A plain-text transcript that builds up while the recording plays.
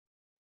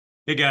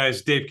Hey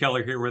guys, Dave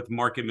Keller here with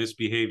Market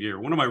Misbehavior.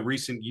 One of my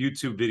recent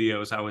YouTube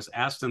videos, I was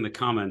asked in the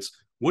comments,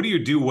 what do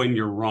you do when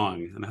you're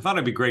wrong? And I thought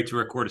it'd be great to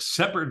record a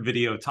separate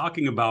video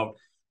talking about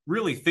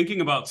really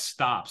thinking about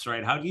stops,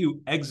 right? How do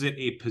you exit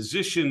a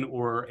position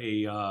or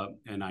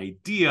an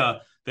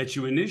idea that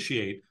you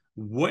initiate?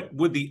 What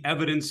would the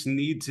evidence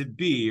need to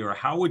be, or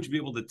how would you be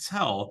able to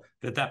tell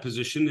that that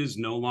position is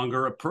no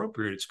longer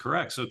appropriate? It's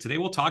correct. So today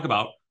we'll talk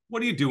about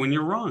what do you do when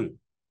you're wrong?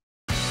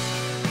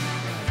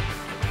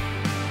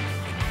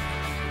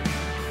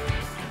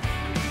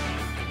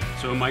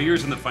 So in my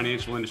years in the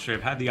financial industry,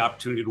 I've had the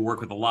opportunity to work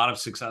with a lot of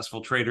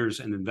successful traders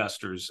and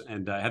investors,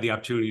 and I had the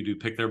opportunity to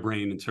pick their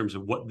brain in terms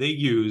of what they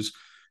use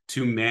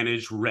to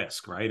manage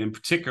risk, right? And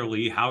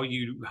particularly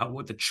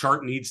what the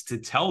chart needs to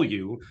tell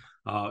you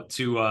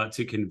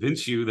to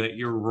convince you that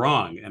you're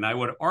wrong. And I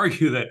would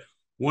argue that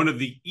one of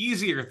the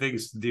easier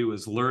things to do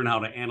is learn how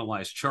to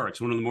analyze charts.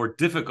 One of the more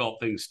difficult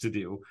things to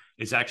do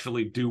is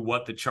actually do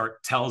what the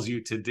chart tells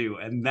you to do.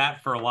 And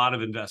that, for a lot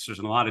of investors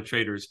and a lot of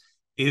traders,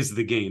 is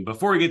the game.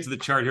 Before we get to the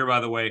chart here,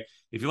 by the way,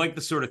 if you like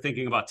the sort of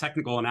thinking about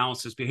technical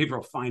analysis,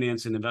 behavioral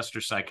finance, and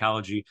investor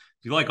psychology, if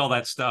you like all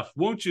that stuff,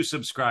 won't you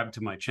subscribe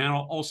to my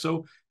channel?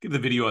 Also, give the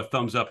video a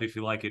thumbs up if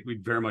you like it.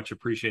 We'd very much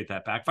appreciate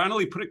that back.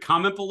 Finally, put a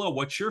comment below.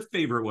 What's your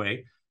favorite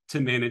way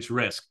to manage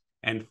risk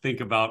and think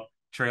about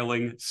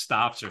trailing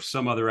stops or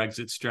some other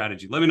exit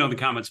strategy? Let me know in the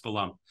comments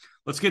below.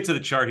 Let's get to the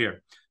chart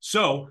here.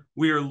 So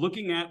we are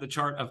looking at the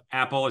chart of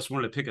Apple. I just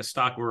wanted to pick a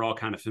stock we're all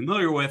kind of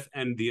familiar with.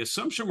 And the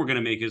assumption we're going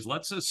to make is,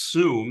 let's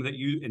assume that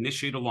you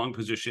initiate a long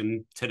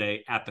position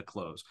today at the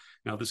close.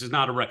 Now, this is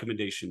not a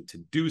recommendation to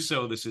do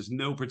so. This is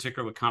no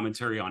particular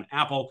commentary on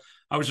Apple.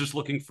 I was just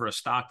looking for a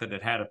stock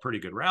that had a pretty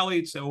good rally.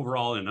 It's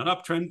overall in an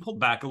uptrend, pulled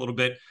back a little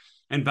bit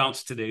and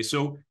bounced today.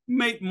 So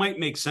might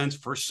make sense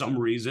for some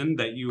reason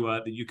that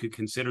you could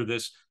consider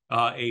this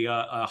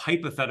a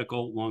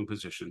hypothetical long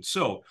position.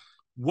 So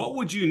what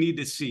would you need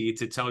to see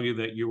to tell you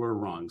that you were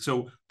wrong?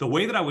 So the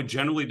way that I would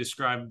generally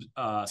describe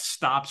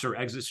stops or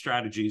exit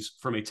strategies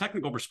from a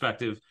technical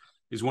perspective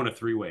is one of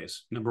three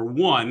ways. Number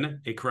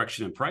one, a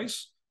correction in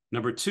price.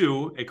 Number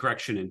two, a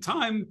correction in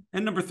time.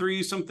 And number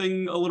three,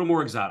 something a little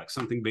more exotic,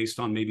 something based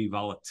on maybe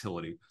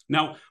volatility.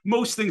 Now,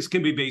 most things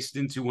can be based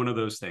into one of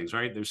those things,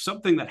 right? There's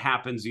something that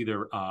happens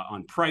either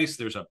on price,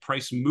 there's a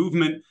price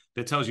movement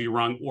that tells you you're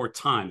wrong, or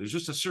time. There's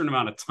just a certain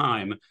amount of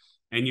time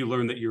and you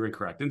learn that you're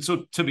incorrect. And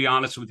so, to be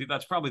honest with you,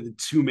 that's probably the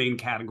two main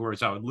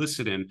categories I would list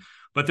it in.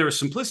 But there are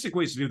simplistic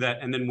ways to do that,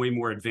 and then way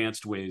more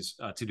advanced ways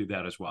to do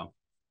that as well.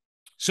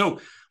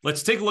 So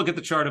let's take a look at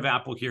the chart of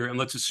Apple here, and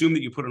let's assume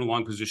that you put in a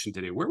long position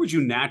today. Where would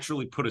you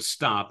naturally put a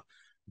stop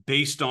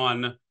based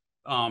on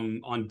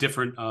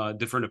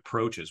different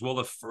approaches? Well,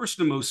 the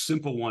first and most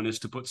simple one is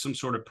to put some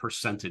sort of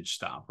percentage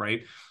stop,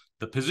 right?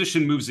 The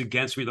position moves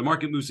against me. The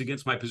market moves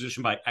against my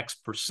position by X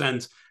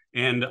percent,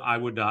 and I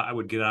would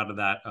get out of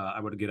that. I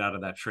would get out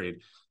of that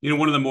trade. You know,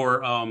 one of the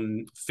more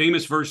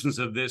famous versions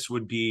of this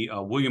would be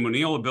William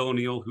O'Neill, Bill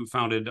O'Neill, who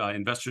founded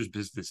Investors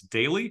Business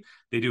Daily.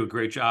 They do a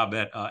great job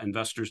at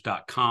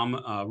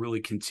investors.com,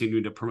 really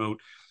continuing to promote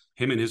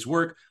him and his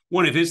work.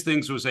 One of his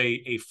things was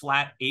a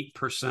flat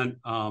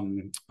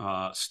 8%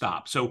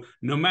 stop. So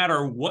no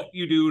matter what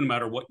you do, no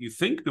matter what you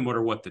think, no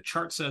matter what the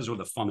chart says or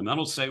the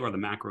fundamentals say or the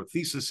macro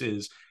thesis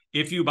is,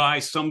 if you buy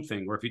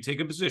something or if you take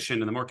a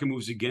position and the market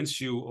moves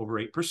against you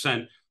over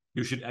 8%,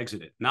 you should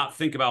exit it. Not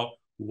think about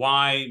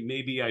why,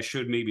 maybe I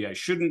should, maybe I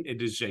shouldn't.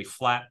 It is a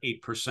flat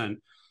 8%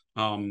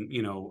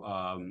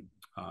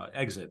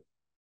 exit.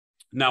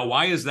 Now,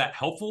 why is that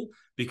helpful?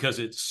 Because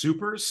it's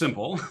super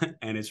simple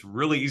and it's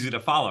really easy to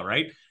follow,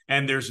 right?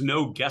 And there's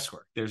no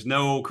guesswork. There's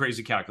no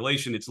crazy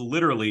calculation. It's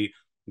literally,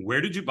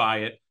 where did you buy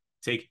it?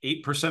 Take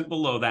 8%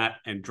 below that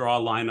and draw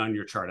a line on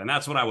your chart. And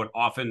that's what I would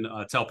often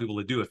tell people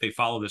to do if they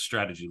follow this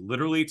strategy.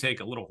 Literally take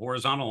a little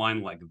horizontal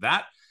line like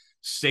that,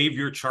 save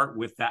your chart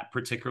with that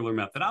particular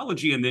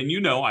methodology. And then,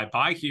 I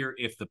buy here.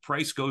 If the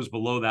price goes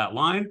below that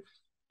line,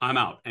 I'm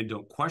out, and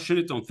don't question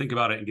it. Don't think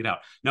about it and get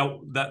out.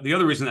 Now, the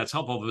other reason that's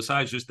helpful,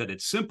 besides just that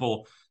it's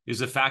simple, is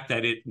the fact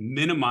that it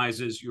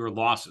minimizes your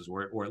losses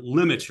or it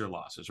limits your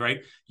losses, right?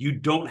 You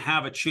don't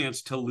have a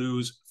chance to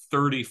lose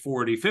 30,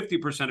 40,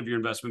 50% of your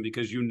investment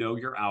because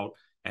you're out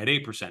at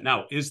 8%.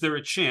 Now, is there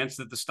a chance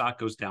that the stock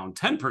goes down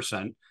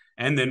 10%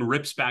 and then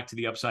rips back to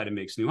the upside and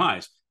makes new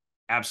highs?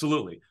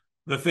 Absolutely.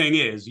 The thing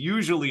is,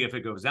 usually if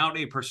it goes out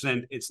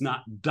 8%, it's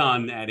not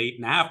done at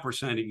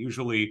 8.5%. It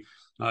usually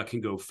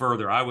can go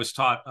further. I was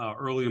taught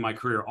early in my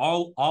career,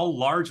 all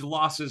large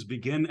losses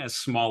begin as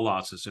small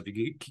losses. So if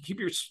you keep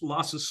your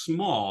losses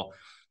small,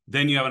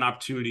 then you have an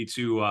opportunity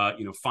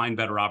to find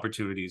better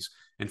opportunities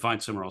and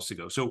find somewhere else to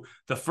go. So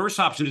the first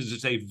option is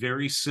just a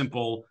very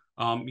simple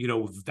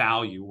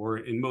value, or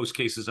in most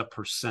cases, a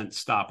percent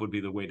stop would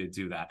be the way to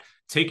do that.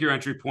 Take your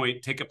entry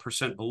point, take a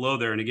percent below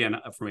there. And again,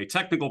 from a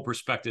technical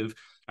perspective,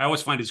 I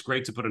always find it's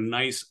great to put a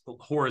nice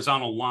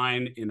horizontal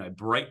line in a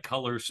bright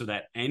color so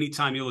that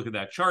anytime you look at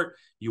that chart,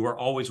 you are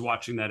always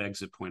watching that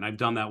exit point. I've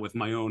done that with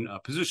my own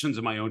positions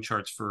and my own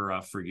charts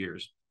for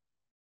years.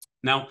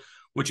 Now,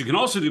 What you can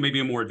also do, maybe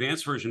a more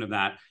advanced version of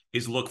that,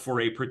 is look for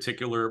a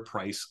particular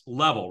price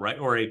level, right?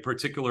 Or a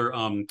particular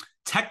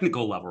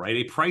technical level, right?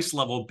 A price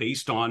level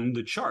based on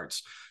the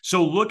charts.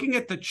 So looking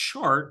at the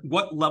chart,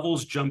 what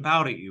levels jump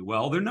out at you?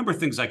 Well, there are a number of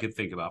things I could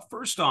think about.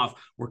 First off,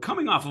 we're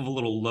coming off of a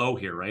little low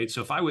here, right?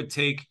 So if I would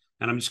take,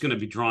 and I'm just going to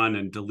be drawing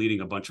and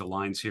deleting a bunch of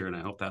lines here, and I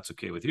hope that's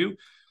okay with you.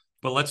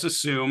 But let's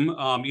assume,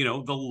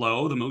 the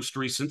low, the most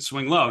recent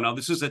swing low. Now,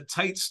 this is a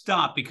tight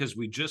stop because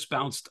we just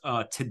bounced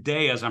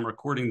today as I'm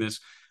recording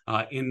this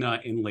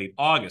in late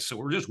August. So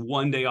we're just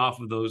one day off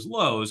of those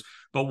lows.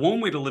 But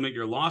one way to limit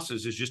your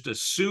losses is just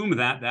assume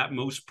that that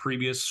most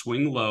previous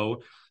swing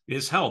low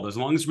is held. As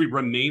long as we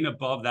remain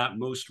above that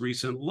most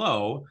recent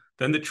low,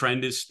 then the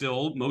trend is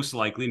still most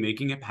likely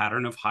making a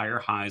pattern of higher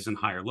highs and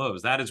higher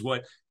lows. That is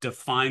what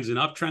defines an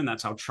uptrend.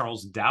 That's how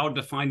Charles Dow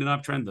defined an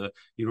uptrend,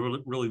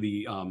 really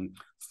the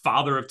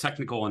father of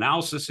technical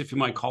analysis, if you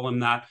might call him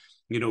that.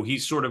 He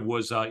sort of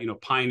was,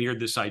 pioneered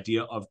this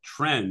idea of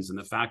trends and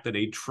the fact that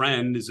a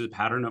trend is a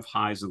pattern of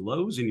highs and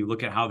lows, and you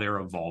look at how they're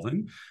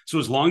evolving. So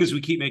as long as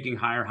we keep making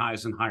higher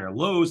highs and higher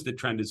lows, the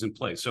trend is in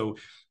place. So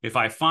if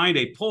I find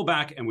a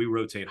pullback and we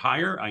rotate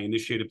higher, I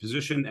initiate a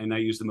position and I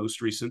use the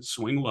most recent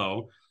swing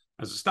low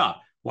as a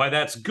stop. Why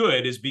that's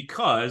good is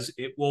because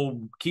it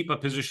will keep a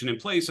position in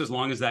place as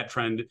long as that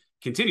trend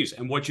continues.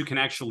 And what you can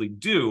actually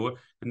do,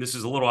 and this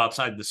is a little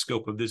outside the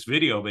scope of this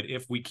video, but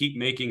if we keep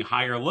making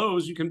higher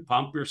lows, you can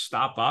pump your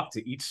stop up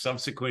to each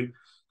subsequent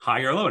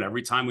higher low. And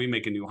every time we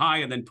make a new high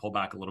and then pull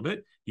back a little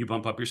bit, you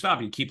bump up your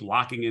stop. You keep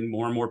locking in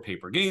more and more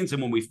paper gains.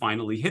 And when we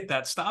finally hit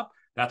that stop,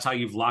 that's how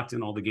you've locked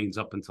in all the gains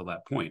up until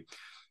that point.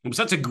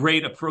 So that's a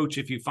great approach.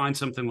 If you find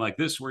something like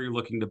this where you're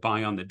looking to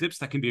buy on the dips,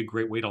 that can be a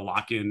great way to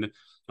lock in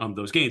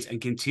those gains and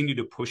continue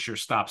to push your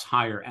stops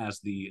higher as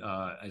the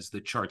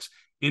charts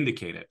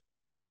indicate it.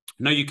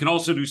 Now, you can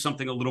also do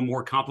something a little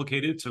more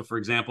complicated. So, for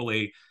example,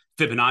 a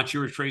Fibonacci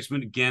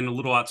retracement, again, a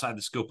little outside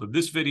the scope of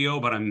this video,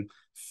 but I'm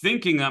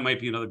thinking that might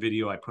be another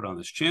video I put on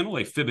this channel.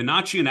 A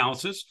Fibonacci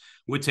analysis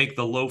would take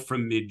the low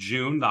from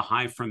mid-June, the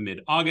high from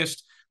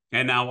mid-August,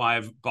 and now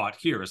I've bought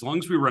here. As long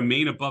as we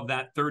remain above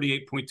that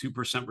 38.2%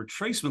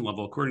 retracement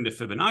level, according to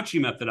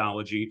Fibonacci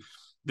methodology,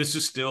 this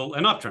is still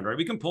an uptrend, right?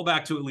 We can pull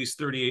back to at least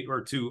 38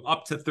 or to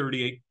up to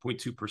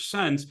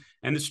 38.2%,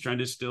 and this trend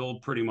is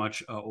still pretty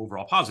much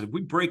overall positive.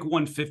 We break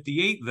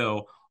 158,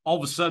 though, all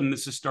of a sudden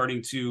this is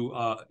starting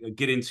to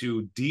get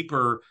into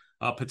deeper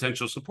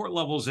potential support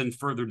levels and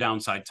further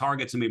downside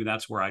targets, and maybe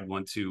that's where I'd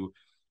want to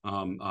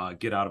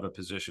get out of a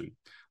position.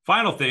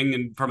 Final thing,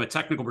 and from a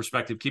technical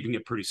perspective, keeping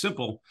it pretty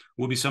simple,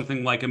 will be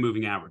something like a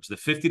moving average. The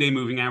 50-day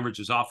moving average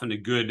is often a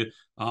good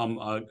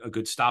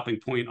stopping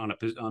point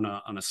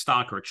on a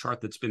stock or a chart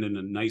that's been in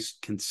a nice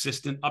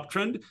consistent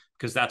uptrend,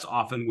 because that's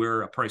often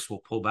where a price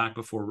will pull back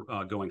before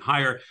going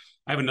higher.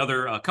 I have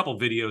a couple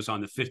videos on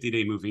the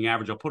 50-day moving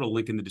average. I'll put a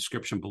link in the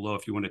description below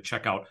if you want to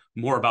check out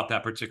more about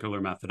that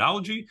particular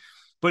methodology.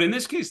 But in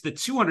this case, the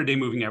 200-day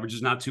moving average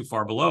is not too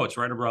far below. It's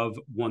right above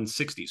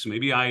 160. So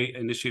maybe I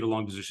initiate a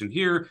long position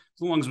here.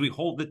 As long as we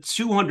hold the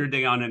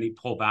 200-day on any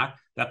pullback,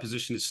 that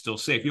position is still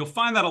safe. You'll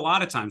find that a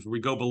lot of times where we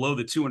go below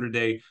the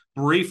 200-day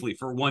briefly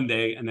for one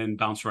day and then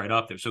bounce right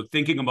up there. So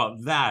thinking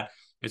about that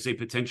as a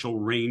potential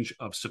range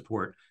of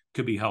support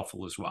could be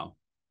helpful as well.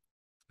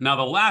 Now,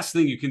 the last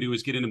thing you can do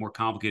is get into more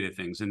complicated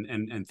things,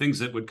 and things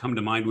that would come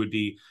to mind would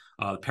be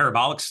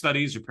parabolic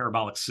studies or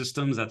parabolic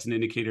systems. That's an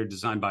indicator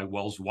designed by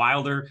Wells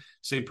Wilder,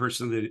 same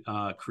person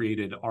that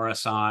created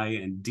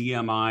RSI and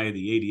DMI,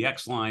 the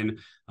ADX line.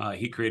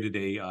 He created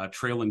a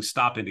trailing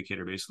stop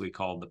indicator, basically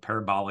called the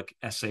parabolic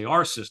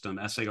SAR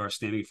system, SAR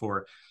standing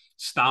for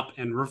stop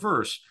and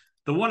reverse.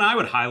 The one I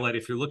would highlight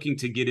if you're looking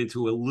to get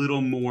into a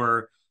little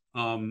more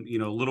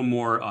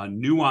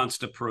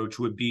nuanced approach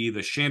would be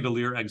the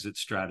Chandelier Exit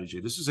strategy.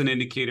 This is an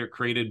indicator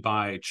created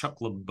by Chuck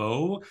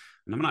LeBeau,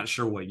 and I'm not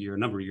sure what year, a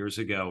number of years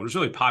ago. It was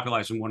really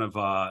popularized in one of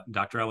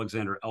Dr.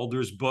 Alexander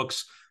Elder's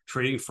books,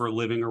 Trading for a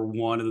Living, or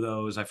one of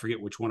those. I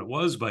forget which one it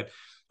was, but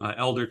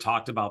Elder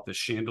talked about the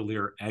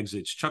Chandelier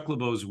Exits. Chuck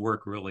LeBeau's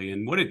work, really.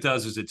 And what it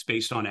does is it's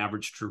based on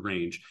average true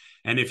range.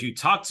 And if you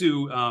talk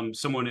to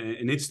someone,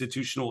 an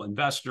institutional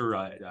investor,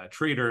 a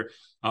trader,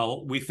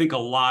 we think a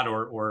lot,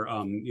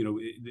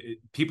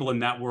 people in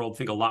that world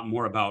think a lot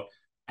more about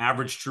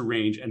average true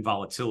range and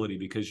volatility,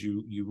 because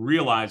you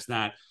realize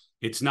that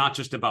it's not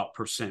just about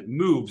percent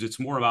moves, it's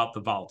more about the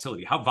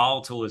volatility. How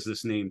volatile does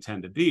this name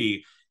tend to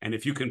be? And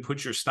if you can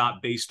put your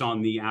stop based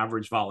on the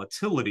average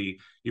volatility,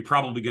 you're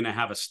probably going to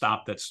have a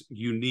stop that's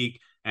unique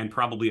and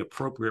probably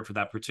appropriate for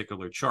that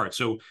particular chart.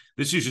 So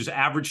this uses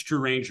average true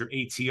range, or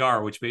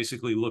ATR, which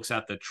basically looks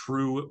at the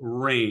true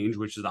range,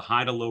 which is the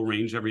high to low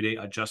range every day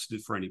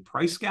adjusted for any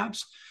price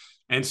gaps.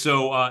 And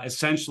so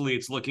essentially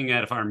it's looking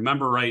at, if I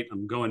remember right,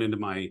 I'm going into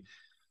my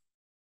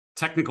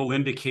technical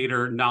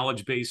indicator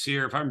knowledge base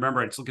here. If I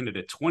remember, it's looking at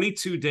a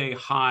 22-day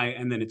high,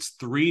 and then it's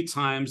 3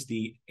 times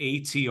the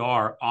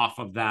ATR off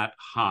of that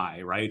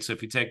high, right? So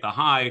if you take the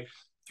high,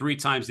 3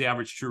 times the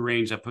average true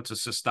range. That puts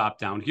us a stop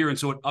down here. And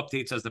so it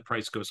updates as the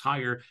price goes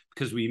higher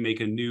because we make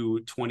a new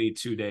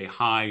 22-day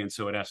high. And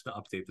so it has to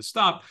update the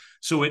stop.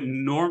 So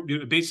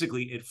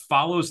basically it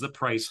follows the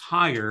price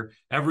higher.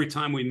 Every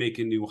time we make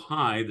a new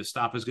high, the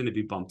stop is going to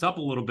be bumped up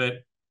a little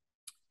bit.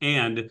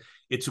 And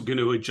it's going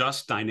to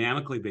adjust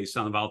dynamically based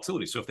on the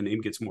volatility. So if the name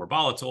gets more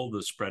volatile,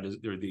 the spread is,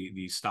 or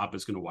the stop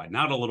is going to widen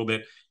out a little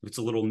bit. If it's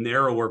a little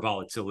narrower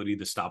volatility,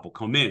 the stop will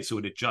come in. So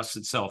it adjusts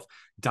itself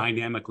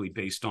dynamically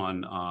based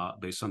on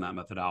that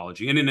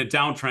methodology. And in a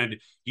downtrend,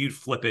 you'd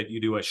flip it. You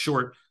do a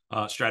short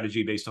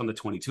strategy based on the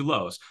 22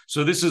 lows.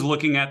 So this is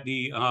looking at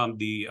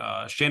the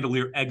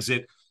Chandelier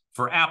Exit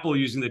for Apple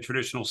using the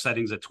traditional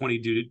settings, a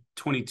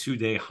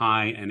 22-day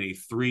high and a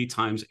 3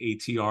 times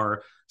ATR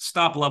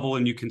stop level.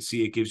 And you can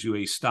see it gives you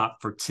a stop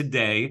for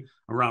today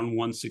around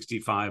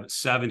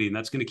 165.70. And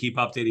that's going to keep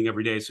updating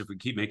every day. So if we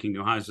keep making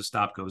new highs, the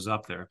stop goes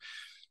up there.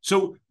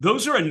 So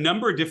those are a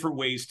number of different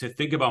ways to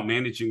think about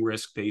managing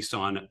risk based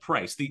on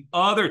price. The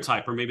other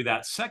type, or maybe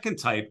that second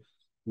type,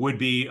 would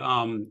be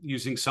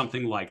using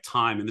something like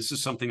time. And this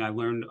is something I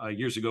learned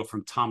years ago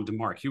from Tom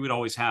DeMark. He would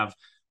always have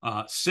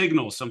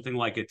signals, something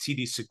like a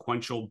TD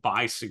sequential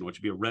buy signal, which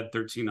would be a red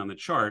 13 on the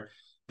chart.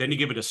 Then you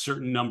give it a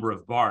certain number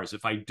of bars.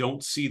 If I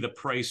don't see the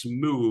price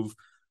move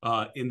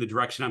in the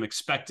direction I'm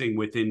expecting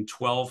within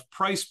 12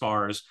 price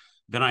bars,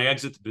 then I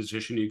exit the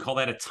position. You call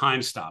that a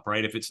time stop,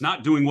 right? If it's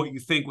not doing what you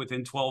think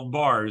within 12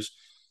 bars,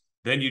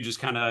 then you just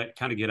kind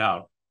of get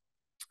out.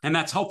 And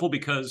that's helpful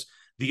because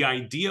the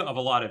idea of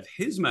a lot of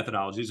his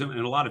methodologies and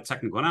a lot of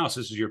technical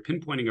analysis is you're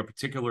pinpointing a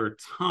particular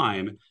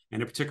time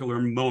and a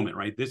particular moment,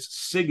 right? This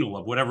signal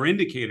of whatever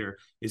indicator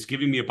is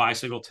giving me a buy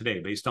signal today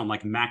based on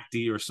like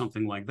MACD or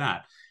something like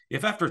that.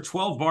 If after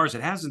 12 bars,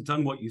 it hasn't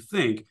done what you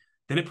think,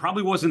 then it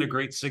probably wasn't a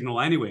great signal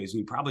anyways. And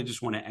you probably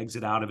just want to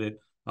exit out of it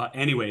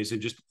anyways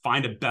and just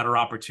find a better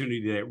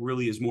opportunity that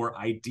really is more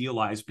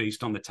idealized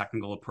based on the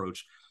technical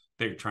approach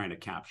that you're trying to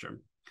capture.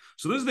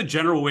 So those are the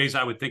general ways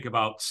I would think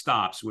about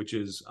stops, which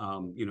is,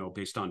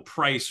 based on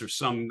price or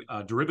some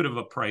derivative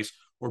of price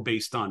or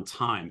based on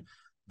time.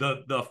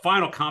 The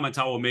final comment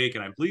I will make,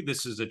 and I believe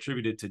this is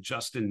attributed to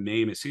Justin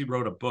Mamis. He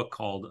wrote a book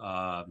called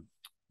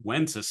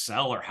When to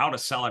Sell or How to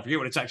Sell. I forget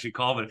what it's actually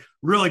called, but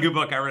really good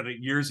book. I read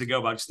it years ago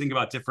about just thinking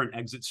about different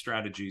exit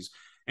strategies.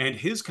 And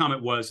his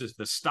comment was, if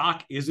the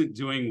stock isn't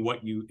doing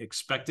what you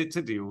expect it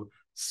to do,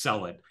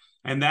 sell it.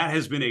 And that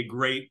has been a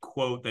great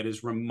quote that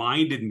has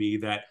reminded me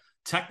that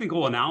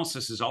technical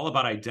analysis is all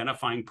about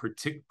identifying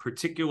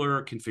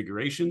particular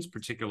configurations,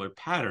 particular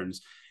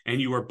patterns,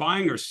 and you are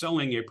buying or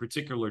selling a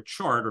particular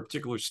chart or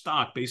particular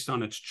stock based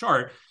on its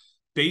chart,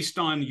 based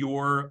on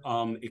your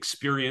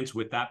experience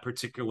with that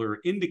particular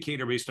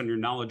indicator, based on your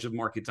knowledge of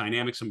market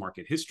dynamics and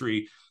market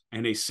history,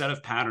 and a set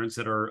of patterns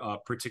that are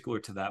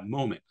particular to that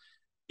moment.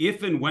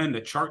 If and when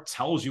the chart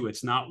tells you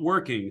it's not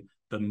working,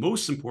 the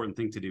most important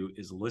thing to do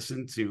is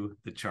listen to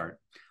the chart.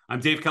 I'm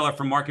Dave Keller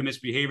from Market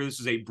Misbehavior. This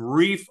is a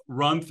brief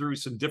run through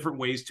some different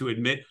ways to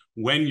admit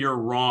when you're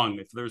wrong.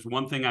 If there's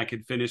one thing I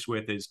could finish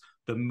with, is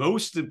the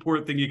most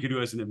important thing you can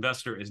do as an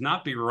investor is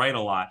not be right a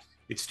lot.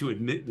 It's to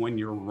admit when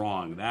you're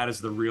wrong. That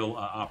is the real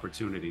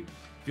opportunity.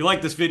 If you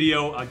like this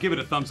video, give it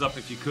a thumbs up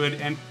if you could,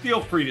 and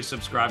feel free to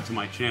subscribe to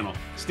my channel.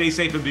 Stay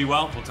safe and be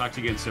well. We'll talk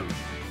to you again soon.